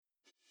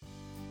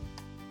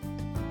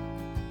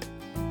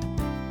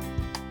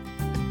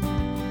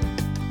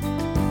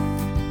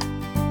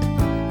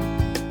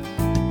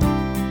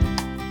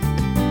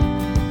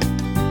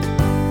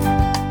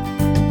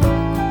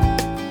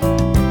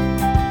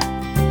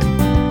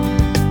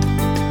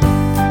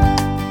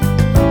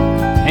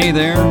Hey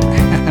there,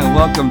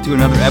 welcome to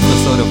another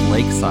episode of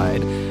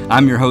Lakeside.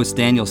 I'm your host,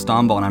 Daniel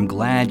Stombaugh, and I'm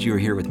glad you're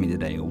here with me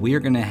today.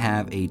 We're going to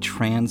have a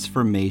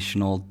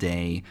transformational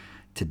day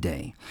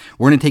today.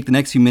 We're going to take the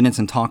next few minutes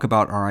and talk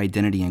about our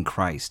identity in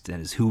Christ. That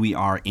is who we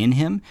are in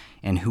Him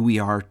and who we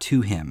are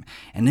to Him.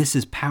 And this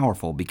is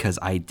powerful because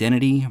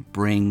identity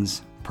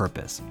brings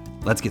purpose.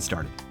 Let's get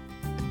started.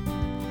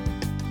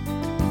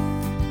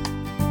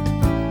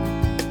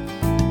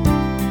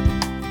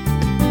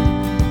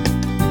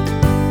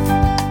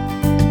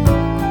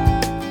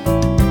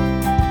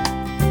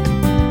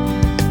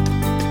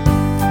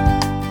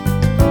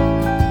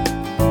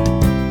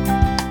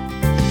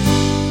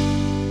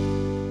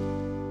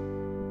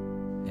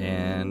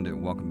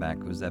 Welcome back.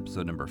 It was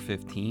episode number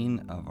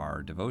 15 of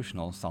our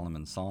devotional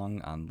Solomon's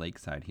Song on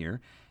Lakeside here,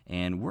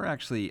 and we're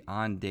actually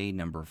on day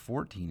number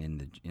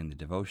 14 in the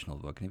devotional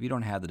book. And if you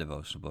don't have the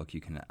devotional book,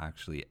 you can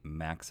actually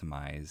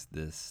maximize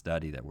this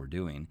study that we're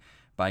doing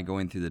by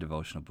going through the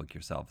devotional book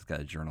yourself. It's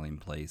got a journaling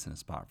place and a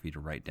spot for you to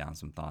write down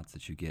some thoughts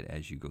that you get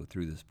as you go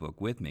through this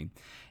book with me.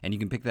 And you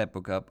can pick that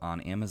book up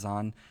on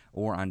Amazon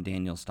or on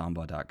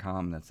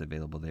danielstombaugh.com. That's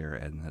available there,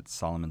 and that's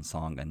Solomon's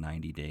Song, a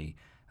 90-day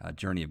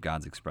journey of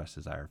God's expressed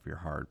desire for your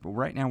heart. But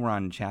right now we're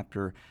on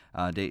chapter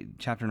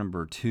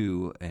number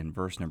 2 and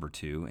verse number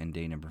 2 and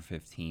day number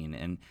 15,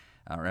 and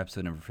or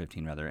episode number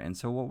 15 rather. And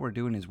so what we're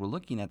doing is we're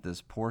looking at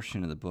this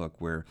portion of the book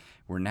where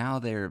we're now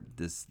there,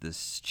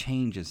 this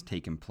change has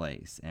taken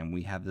place, and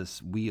we have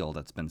this wheel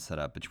that's been set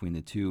up between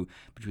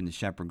the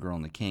shepherd girl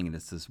and the king, and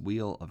it's this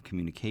wheel of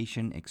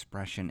communication,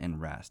 expression,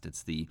 and rest.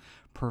 It's the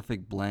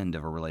perfect blend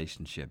of a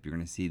relationship. You're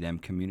going to see them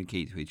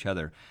communicate to each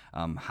other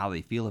how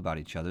they feel about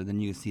each other. Then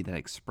you see that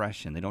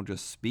expression. They don't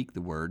just speak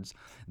the words,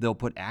 they'll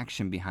put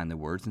action behind the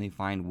words, and they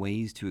find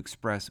ways to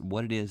express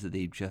what it is that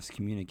they've just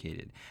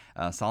communicated.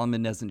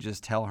 Solomon doesn't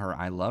just tell her,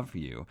 I love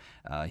you.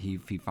 He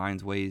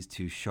finds ways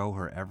to show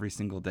her every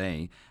single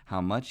day how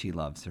much he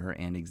loves her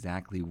and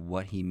exactly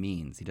what he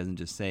means. He doesn't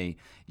just say,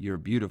 you're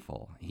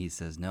beautiful. He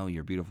says, no,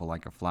 you're beautiful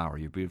like a flower.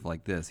 You're beautiful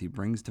like this. He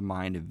brings to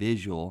mind a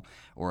visual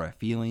or a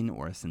feeling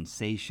or a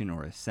sensation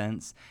or a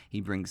sense. He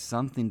brings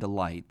something to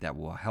light that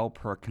will help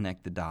her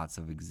connect the dots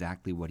of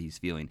exactly what he's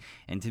feeling.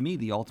 And to me,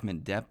 the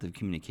ultimate depth of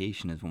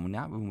communication is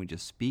when we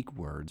just speak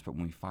words, but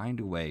when we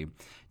find a way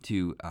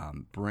to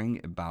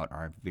bring about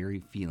our very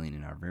feeling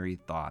and our very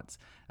thoughts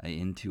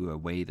into a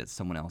way that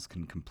someone else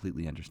can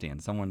completely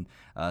understand. Someone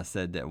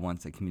said that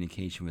once that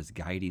communication was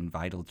guiding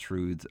vital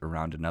truths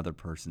around another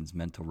person's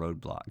mental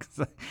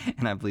roadblocks.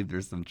 And I believe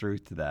there's some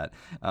truth to that.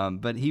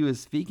 But he was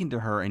speaking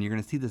to her, and you're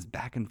going to see this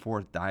back and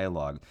forth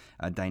dialogue.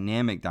 A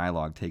dynamic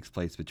dialogue takes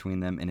place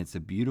between them, and it's a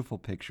beautiful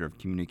picture of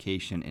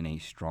communication in a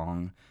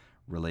strong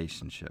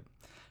relationship.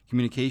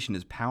 Communication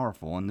is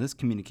powerful, and this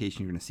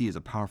communication you're going to see is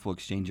a powerful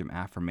exchange of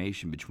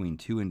affirmation between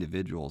two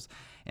individuals.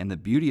 And the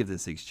beauty of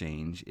this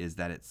exchange is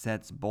that it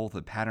sets both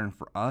a pattern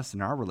for us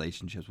in our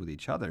relationships with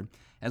each other,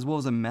 as well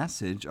as a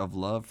message of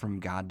love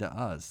from God to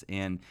us.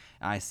 And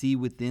I see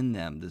within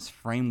them this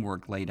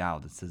framework laid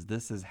out that says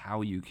this is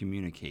how you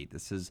communicate.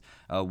 This is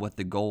what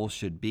the goal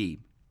should be.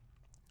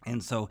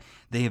 And so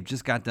they have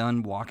just got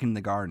done walking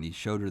the garden. He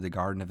showed her the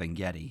Garden of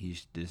En-Gedi.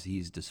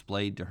 He's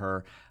displayed to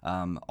her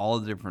all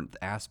the different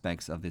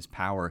aspects of his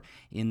power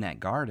in that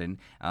garden,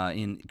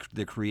 in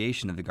the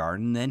creation of the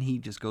garden. Then he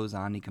just goes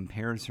on, he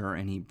compares her,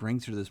 and he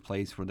brings her to this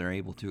place where they're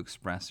able to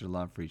express their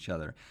love for each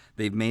other.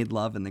 They've made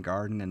love in the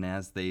garden, and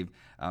as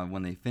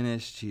when they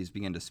finished, she's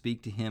begun to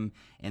speak to him,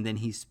 and then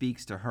he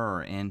speaks to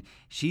her, and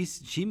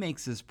she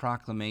makes this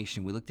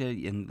proclamation. We looked at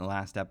it in the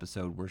last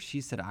episode where she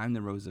said, I'm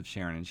the Rose of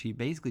Sharon, and she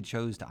basically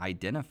chose to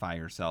identify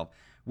herself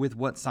with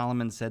what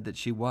Solomon said that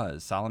she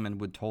was. Solomon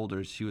would told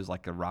her she was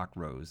like a rock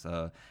rose.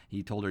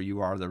 He told her, you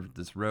are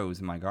this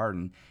rose in my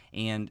garden.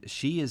 And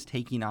she is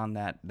taking on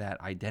that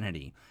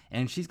identity.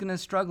 And she's going to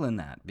struggle in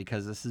that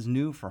because this is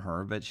new for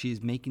her, but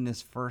she's making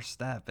this first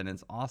step, and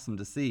it's awesome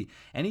to see.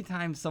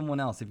 Anytime someone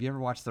else, if you ever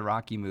watch the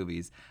Rocky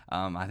movies,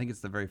 I think it's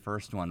the very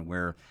first one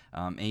where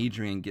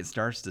Adrian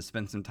starts to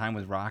spend some time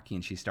with Rocky,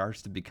 and she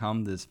starts to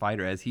become this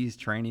fighter as he's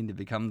training to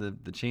become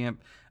the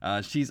champ.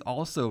 She's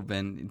also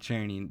been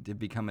training to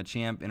become a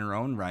champ in her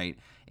own right,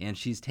 and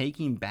she's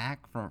taking back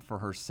for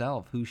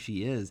herself who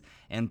she is.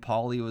 And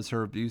Paulie was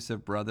her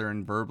abusive brother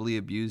and verbally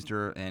abused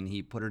her, and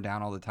he put her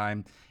down all the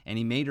time, and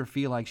he made her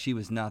feel like she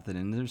was nothing.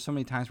 And there's so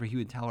many times where he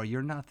would tell her,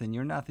 you're nothing,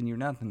 you're nothing, you're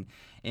nothing.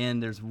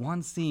 And there's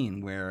one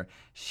scene where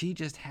she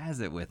just has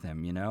it with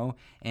him,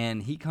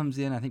 and he comes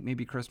in, I think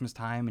maybe Christmas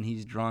time, and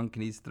he's drunk,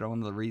 and he's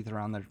throwing the wreath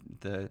around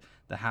the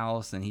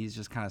house, and he's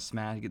just kind of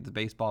smashed, get the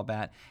baseball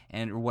bat,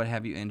 and or what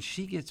have you, and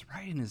she gets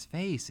right in his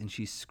face, and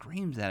she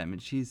screams at him,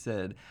 and she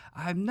said,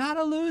 I'm not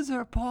a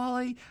loser,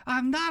 Paulie,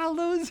 I'm not a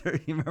loser.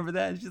 You remember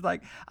that? And she's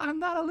like, I'm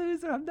not a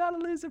loser,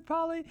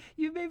 Paulie,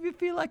 you made me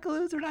feel like a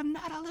loser, and I'm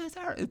not a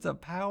loser. It's a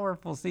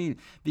powerful scene,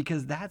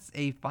 because that's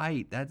a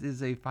fight. That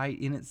is a fight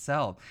in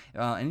itself.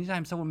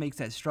 Anytime someone makes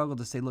that struggle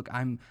to say, look,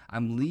 I'm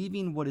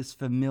leaving what is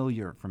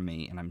familiar for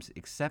me, and I'm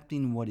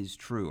accepting what is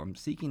true. I'm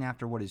seeking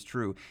after what is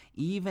true,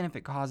 even if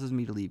it causes me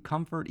me to leave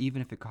comfort,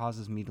 even if it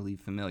causes me to leave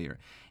familiar.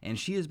 And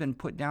she has been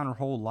put down her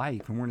whole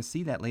life, and we're going to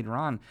see that later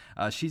on.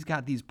 She's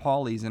got these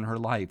Paulies in her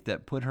life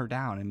that put her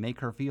down and make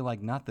her feel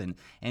like nothing.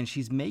 And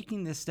she's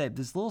making this step.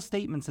 This little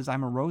statement says,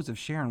 I'm a rose of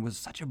Sharon, was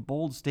such a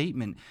bold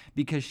statement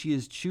because she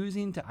is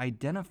choosing to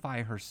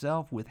identify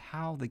herself with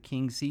how the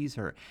king sees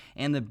her.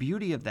 And the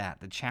beauty of that,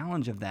 the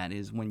challenge of that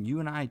is when you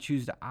and I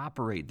choose to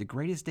operate, the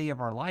greatest day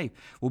of our life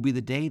will be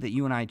the day that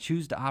you and I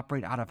choose to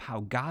operate out of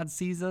how God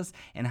sees us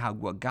and how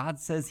what God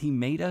says he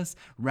made us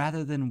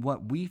rather than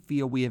what we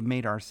feel we have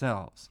made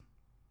ourselves.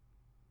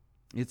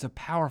 It's a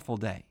powerful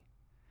day.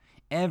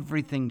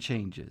 Everything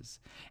changes.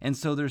 And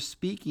so they're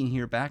speaking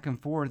here back and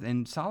forth.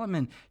 And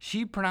Solomon,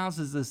 she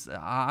pronounces this,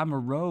 I'm a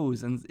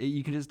rose. And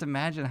you can just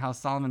imagine how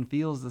Solomon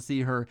feels to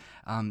see her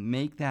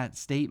make that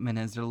statement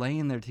as they're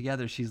laying there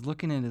together. She's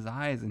looking in his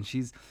eyes, and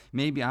she's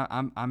maybe,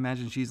 I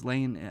imagine she's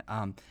laying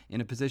in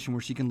a position where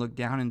she can look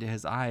down into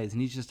his eyes.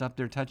 And he's just up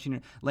there touching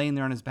her, laying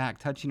there on his back,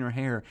 touching her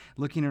hair,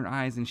 looking in her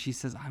eyes. And she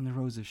says, I'm the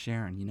rose of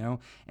Sharon, you know?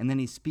 And then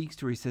he speaks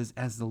to her. He says,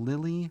 as the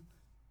lily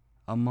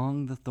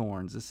among the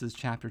thorns. This is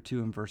chapter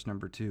 2 and verse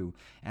number 2.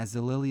 As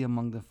the lily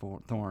among the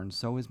thorns,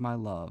 so is my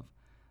love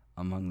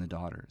among the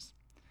daughters.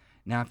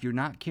 Now, if you're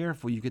not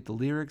careful, you get the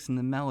lyrics and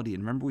the melody.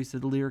 And remember we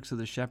said the lyrics of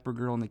the shepherd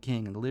girl and the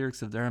king, and the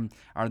lyrics of them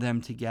are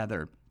them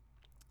together,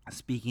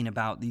 speaking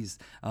about these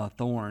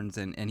thorns,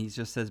 and he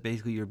just says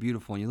basically you're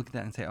beautiful, and you look at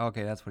that and say,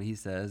 okay, that's what he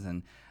says,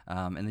 and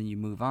then you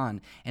move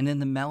on. And then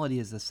the melody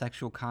is the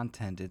sexual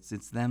content.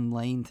 It's them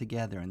laying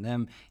together and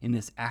them in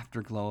this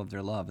afterglow of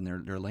their love, and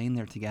they're laying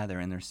there together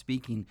and they're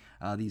speaking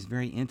these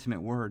very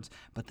intimate words,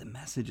 but the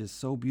message is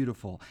so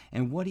beautiful.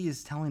 And what he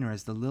is telling her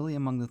is the lily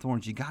among the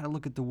thorns. You got to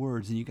look at the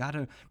words, and you got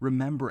to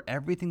remember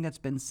everything that's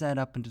been said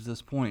up until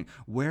this point.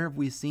 Where have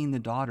we seen the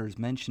daughters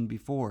mentioned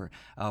before?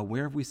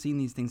 Where have we seen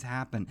these things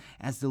happen?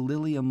 As the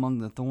lily among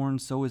the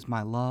thorns, so is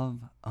my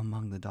love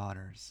among the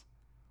daughters.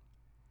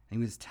 And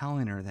he was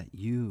telling her that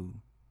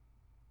you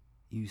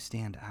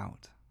stand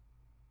out.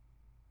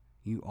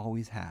 You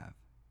always have,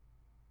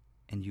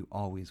 and you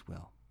always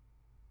will.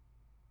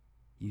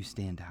 You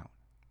stand out.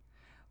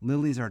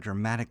 Lilies are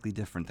dramatically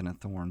different than a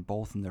thorn,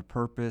 both in their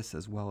purpose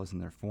as well as in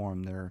their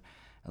form.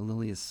 A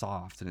lily is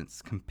soft and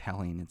it's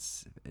compelling,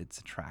 it's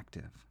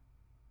attractive.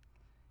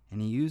 And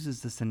he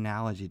uses this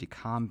analogy to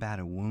combat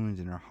a wound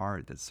in her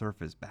heart that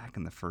surfaced back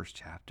in the first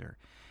chapter.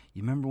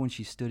 You remember when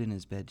she stood in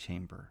his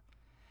bedchamber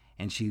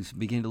and she's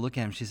beginning to look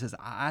at him. She says,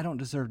 I don't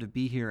deserve to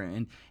be here.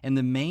 And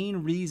the main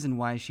reason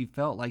why she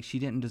felt like she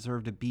didn't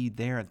deserve to be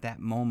there at that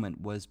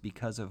moment was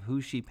because of who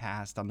she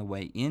passed on the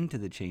way into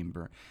the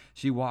chamber.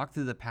 She walked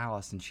through the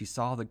palace and she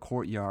saw the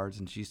courtyards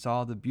and she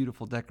saw the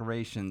beautiful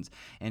decorations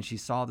and she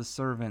saw the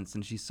servants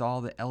and she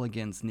saw the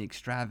elegance and the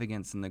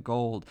extravagance and the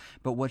gold.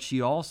 But what she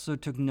also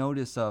took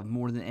notice of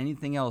more than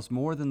anything else,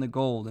 more than the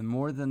gold and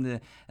more than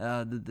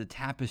the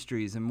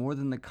tapestries and more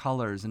than the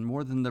colors and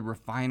more than the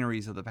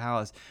refineries of the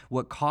palace,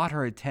 what caught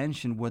her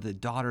attention were the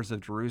daughters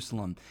of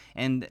Jerusalem.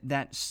 And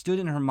that stood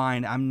in her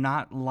mind, I'm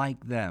not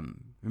like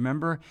them.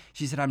 Remember?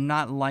 She said, I'm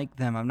not like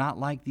them. I'm not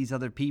like these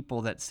other people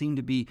that seem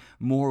to be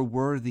more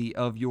worthy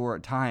of your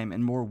time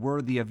and more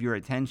worthy of your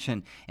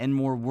attention and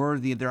more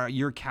worthy of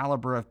your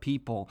caliber of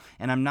people.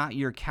 And I'm not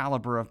your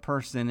caliber of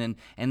person.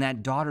 And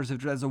that daughters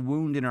of has a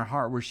wound in her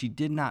heart where she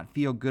did not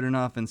feel good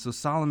enough. And so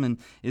Solomon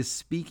is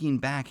speaking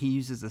back. He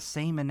uses the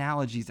same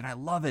analogies. And I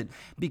love it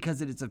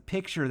because it is a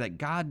picture that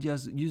God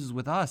just uses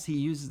with us. He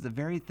uses the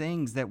very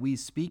things that we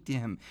speak to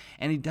him.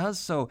 And he does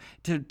so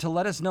to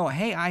let us know,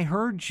 hey, I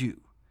heard you.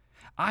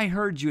 I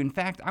heard you. In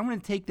fact, I'm going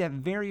to take that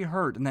very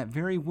hurt and that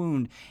very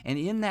wound, and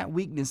in that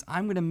weakness,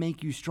 I'm going to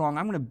make you strong.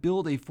 I'm going to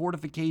build a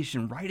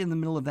fortification right in the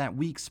middle of that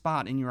weak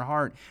spot in your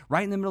heart,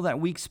 right in the middle of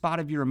that weak spot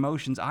of your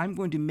emotions. I'm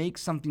going to make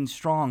something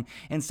strong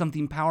and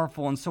something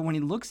powerful. And so when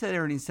he looks at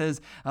her and he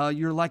says,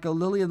 you're like a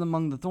lily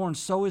among the thorns,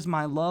 so is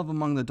my love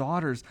among the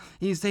daughters.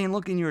 He's saying,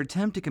 look, in your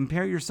attempt to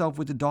compare yourself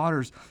with the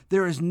daughters,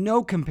 there is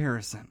no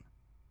comparison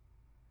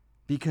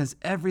because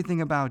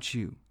everything about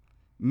you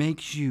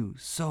makes you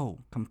so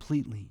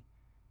completely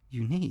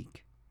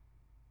unique.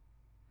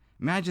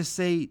 May I just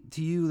say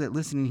to you that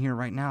listening here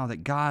right now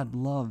that God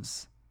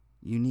loves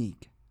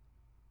unique.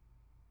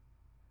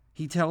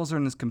 He tells her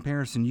in this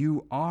comparison,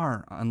 you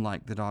are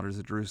unlike the daughters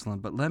of Jerusalem,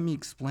 but let me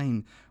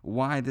explain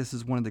why this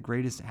is one of the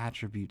greatest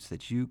attributes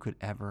that you could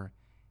ever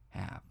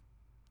have.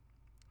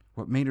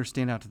 What made her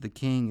stand out to the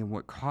king and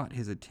what caught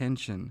his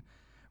attention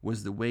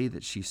was the way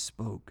that she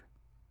spoke.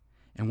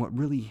 And what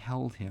really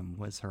held him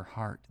was her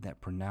heart that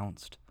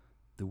pronounced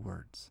the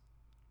words.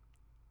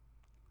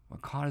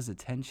 What caught his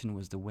attention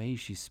was the way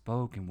she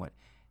spoke, and what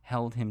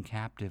held him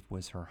captive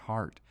was her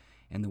heart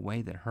and the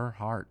way that her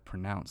heart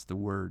pronounced the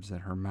words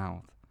that her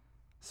mouth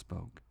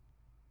spoke.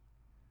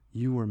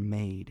 You were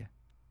made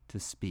to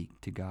speak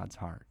to God's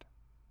heart.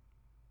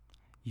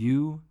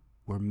 You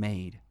were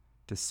made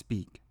to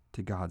speak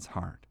to God's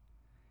heart.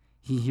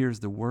 He hears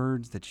the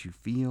words that you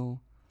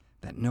feel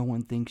that no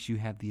one thinks you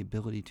have the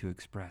ability to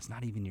express,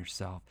 not even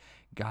yourself.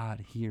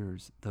 God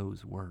hears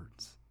those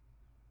words.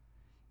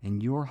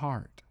 And your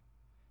heart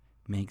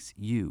makes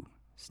you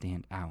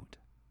stand out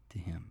to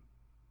him.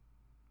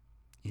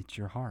 It's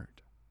your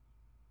heart.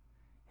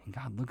 And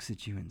God looks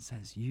at you and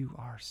says, you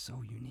are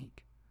so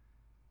unique.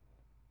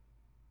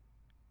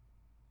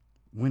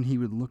 When he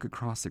would look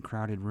across the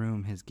crowded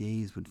room, his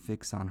gaze would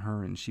fix on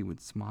her and she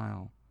would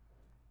smile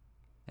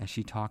as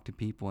she talked to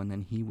people, and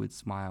then he would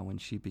smile when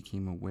she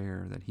became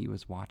aware that he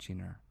was watching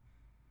her.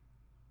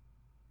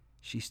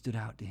 She stood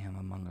out to him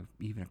among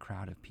even a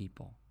crowd of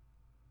people.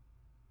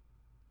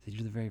 He said,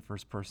 you're the very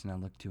first person I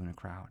look to in a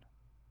crowd.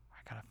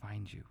 I gotta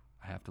find you.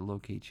 I have to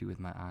locate you with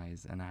my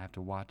eyes, and I have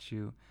to watch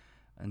you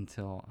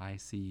until I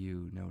see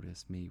you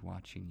notice me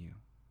watching you.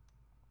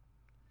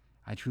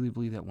 I truly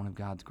believe that one of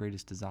God's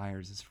greatest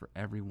desires is for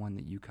everyone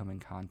that you come in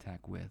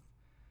contact with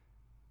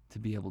to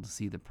be able to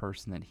see the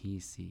person that he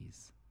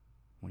sees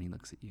when he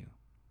looks at you.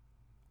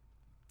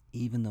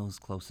 Even those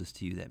closest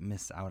to you that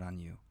miss out on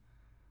you,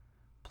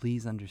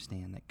 please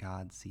understand that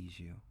God sees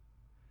you.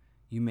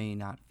 You may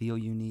not feel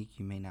unique.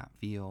 You may not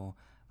feel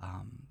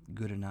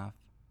good enough.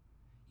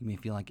 You may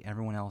feel like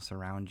everyone else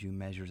around you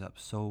measures up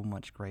so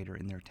much greater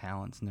in their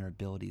talents and their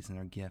abilities and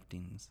their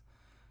giftings.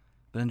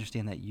 But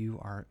understand that you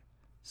are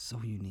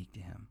so unique to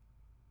him.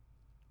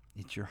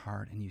 It's your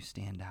heart and you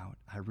stand out.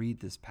 I read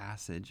this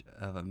passage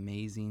of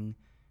amazingly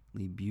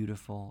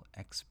beautiful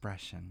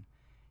expression,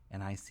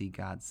 and I see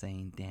God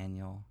saying,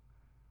 Daniel,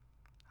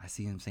 I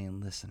see him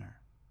saying, listener.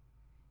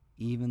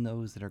 Even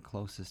those that are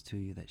closest to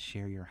you that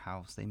share your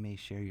house, they may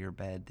share your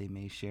bed, they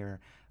may share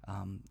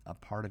a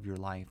part of your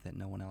life that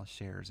no one else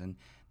shares, and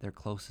they're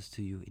closest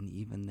to you, and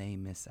even they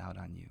miss out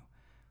on you.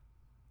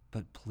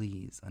 But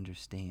please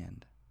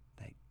understand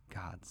that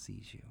God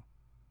sees you.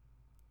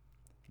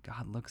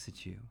 God looks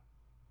at you.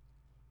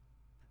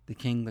 The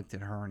king looked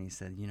at her and he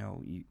said,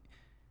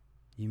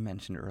 you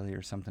mentioned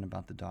earlier something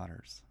about the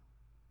daughters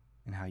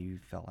and how you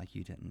felt like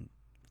you didn't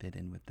fit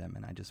in with them,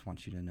 and I just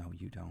want you to know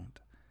you don't.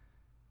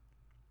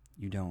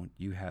 You don't.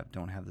 You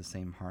don't have the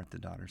same heart the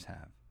daughters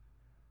have.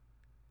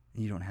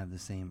 You don't have the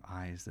same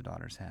eyes the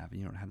daughters have. And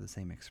you don't have the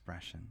same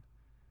expression.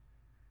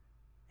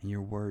 And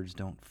your words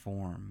don't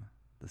form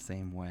the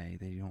same way.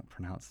 They don't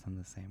pronounce them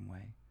the same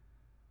way.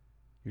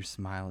 Your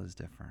smile is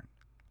different.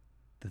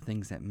 The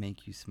things that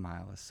make you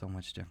smile is so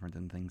much different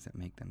than things that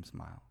make them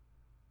smile.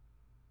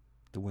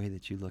 The way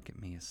that you look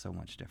at me is so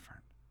much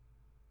different.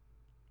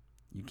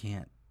 You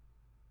can't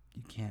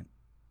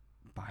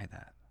buy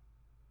that.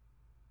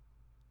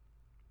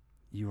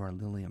 You are a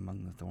lily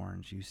among the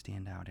thorns. You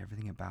stand out.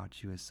 Everything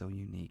about you is so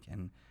unique.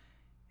 And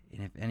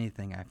if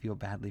anything, I feel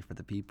badly for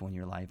the people in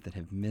your life that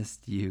have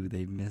missed you.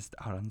 They've missed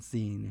out on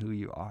seeing who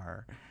you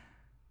are.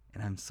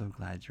 And I'm so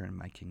glad you're in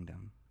my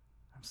kingdom.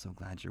 I'm so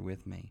glad you're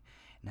with me.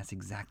 And that's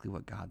exactly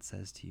what God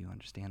says to you.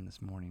 Understand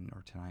this morning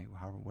or tonight,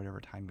 however, whatever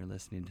time you're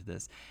listening to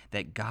this,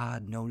 that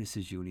God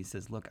notices you and he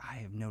says, look, I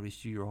have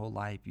noticed you your whole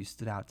life. You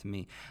stood out to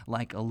me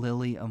like a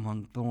lily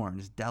among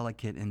thorns,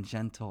 delicate and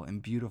gentle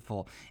and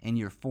beautiful, and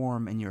your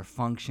form and your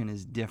function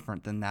is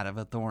different than that of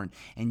a thorn.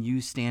 And you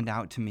stand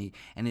out to me,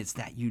 and it's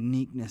that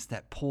uniqueness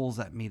that pulls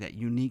at me, that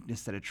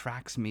uniqueness that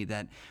attracts me,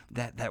 that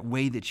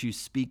way that you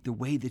speak, the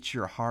way that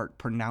your heart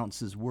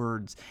pronounces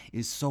words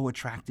is so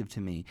attractive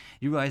to me.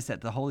 You realize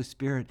that the Holy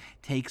Spirit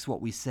takes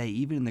what we say,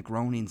 even in the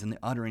groanings and the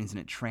utterings,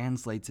 and it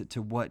translates it to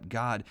what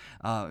God,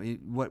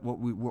 what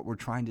we're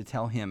trying to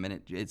tell him, and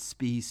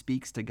he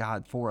speaks to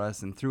God for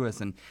us and through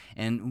us,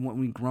 and when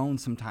we groan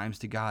sometimes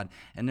to God,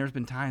 and there's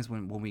been times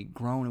when we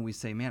groan and we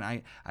say, man,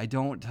 I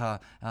don't,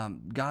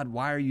 God,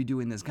 why are you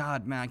doing this?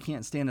 God, man, I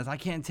can't stand this. I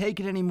can't take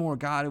it anymore,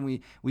 God, and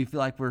we feel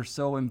like we're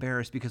so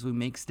embarrassed because we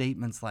make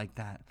statements like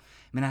that.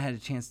 I mean, I had a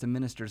chance to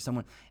minister to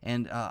someone,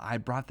 and I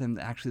brought them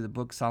actually the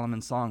book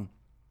Solomon's Song.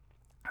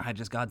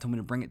 God told me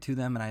to bring it to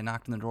them, and I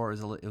knocked on the door.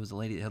 It was a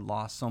lady that had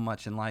lost so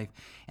much in life,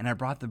 and I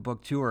brought the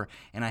book to her,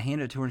 and I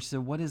handed it to her, and she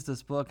said, what is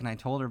this book? And I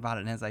told her about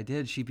it, and as I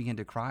did, she began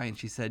to cry, and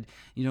she said,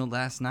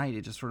 last night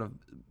it just sort of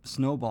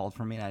snowballed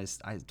for me, and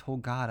I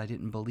told God I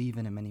didn't believe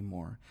in him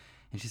anymore.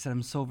 And she said,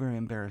 I'm so very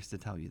embarrassed to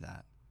tell you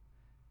that.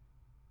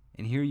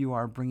 And here you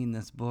are bringing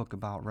this book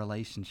about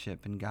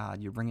relationship and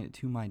God. You're bringing it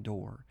to my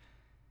door.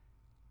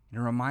 And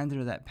a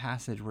reminder of that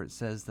passage where it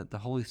says that the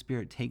Holy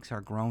Spirit takes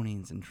our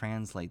groanings and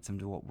translates them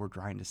to what we're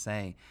trying to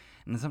say.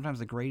 And sometimes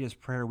the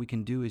greatest prayer we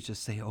can do is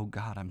just say, oh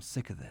God, I'm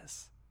sick of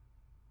this.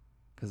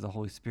 Because the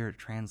Holy Spirit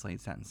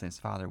translates that and says,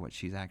 Father, what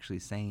she's actually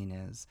saying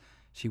is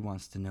she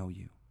wants to know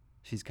you.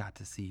 She's got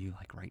to see you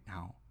like right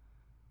now.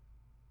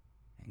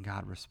 And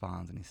God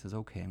responds and he says,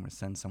 okay, I'm going to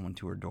send someone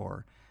to her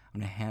door. I'm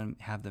going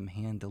to have them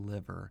hand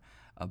deliver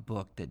a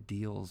book that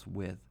deals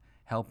with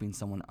helping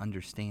someone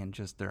understand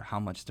just how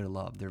much they're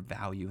loved, their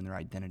value, and their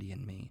identity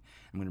in me.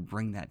 I'm going to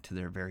bring that to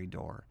their very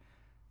door.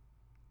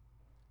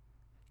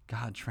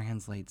 God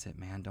translates it,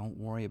 man. Don't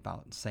worry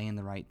about saying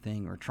the right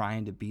thing or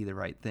trying to be the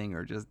right thing,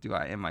 or just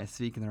am I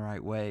speaking the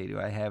right way? Do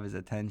I have his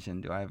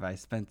attention? Have I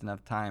spent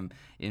enough time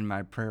in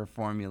my prayer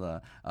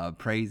formula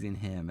praising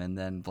him and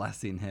then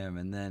blessing him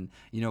and then,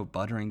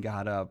 buttering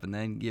God up and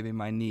then giving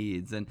my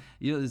needs? And,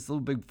 this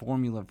little big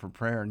formula for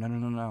prayer.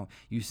 No.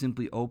 You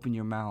simply open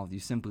your mouth. You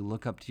simply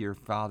look up to your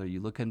Father. You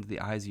look into the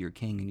eyes of your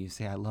King and you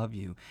say, I love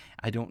you.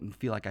 I don't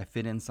feel like I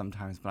fit in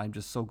sometimes, but I'm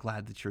just so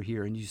glad that you're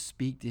here. And you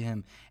speak to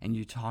him and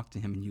you talk to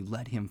him and you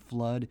let him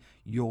flood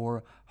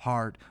your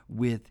heart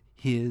with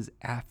his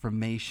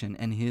affirmation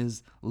and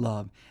his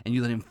love. And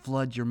you let him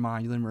flood your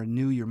mind. You let him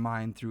renew your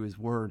mind through his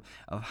word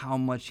of how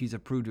much he's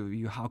approved of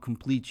you, how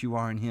complete you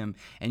are in him.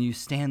 And you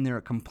stand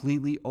there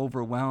completely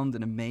overwhelmed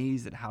and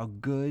amazed at how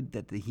good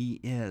that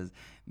he is.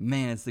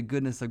 Man, it's the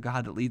goodness of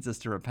God that leads us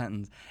to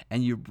repentance.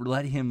 And you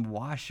let him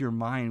wash your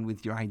mind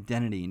with your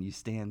identity, and you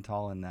stand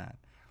tall in that.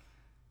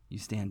 You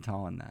stand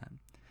tall in that.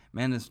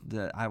 Man,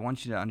 I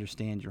want you to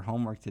understand your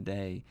homework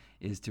today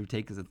is to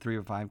take a 3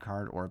 or 5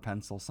 card or a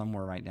pencil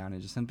somewhere, write down,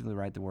 and just simply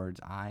write the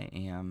words, I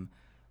am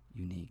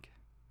unique.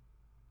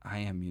 I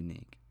am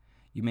unique.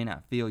 You may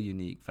not feel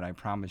unique, but I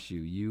promise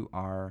you, you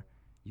are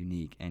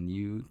unique, and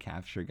you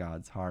capture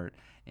God's heart,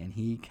 and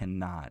he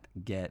cannot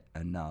get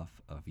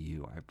enough of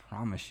you. I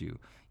promise you,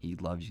 he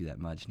loves you that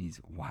much, and he's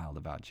wild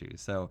about you.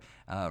 So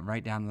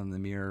write down on the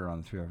mirror or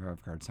on the 3 or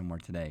 5 card somewhere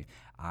today,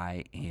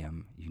 I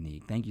am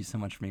unique. Thank you so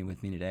much for being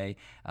with me today.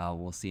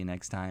 We'll see you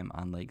next time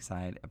on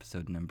Lakeside.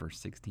 Episode number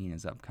 16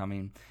 is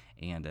upcoming,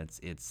 and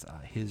it's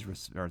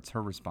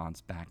her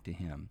response back to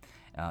him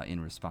in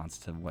response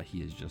to what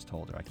he has just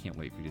told her. I can't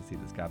wait for you to see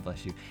this. God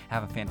bless you.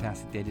 Have a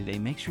fantastic day today.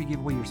 Make sure you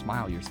give away your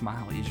smile. Your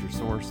smile is your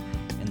source,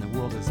 and the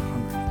world is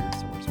hungry for your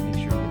source. Make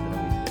sure you give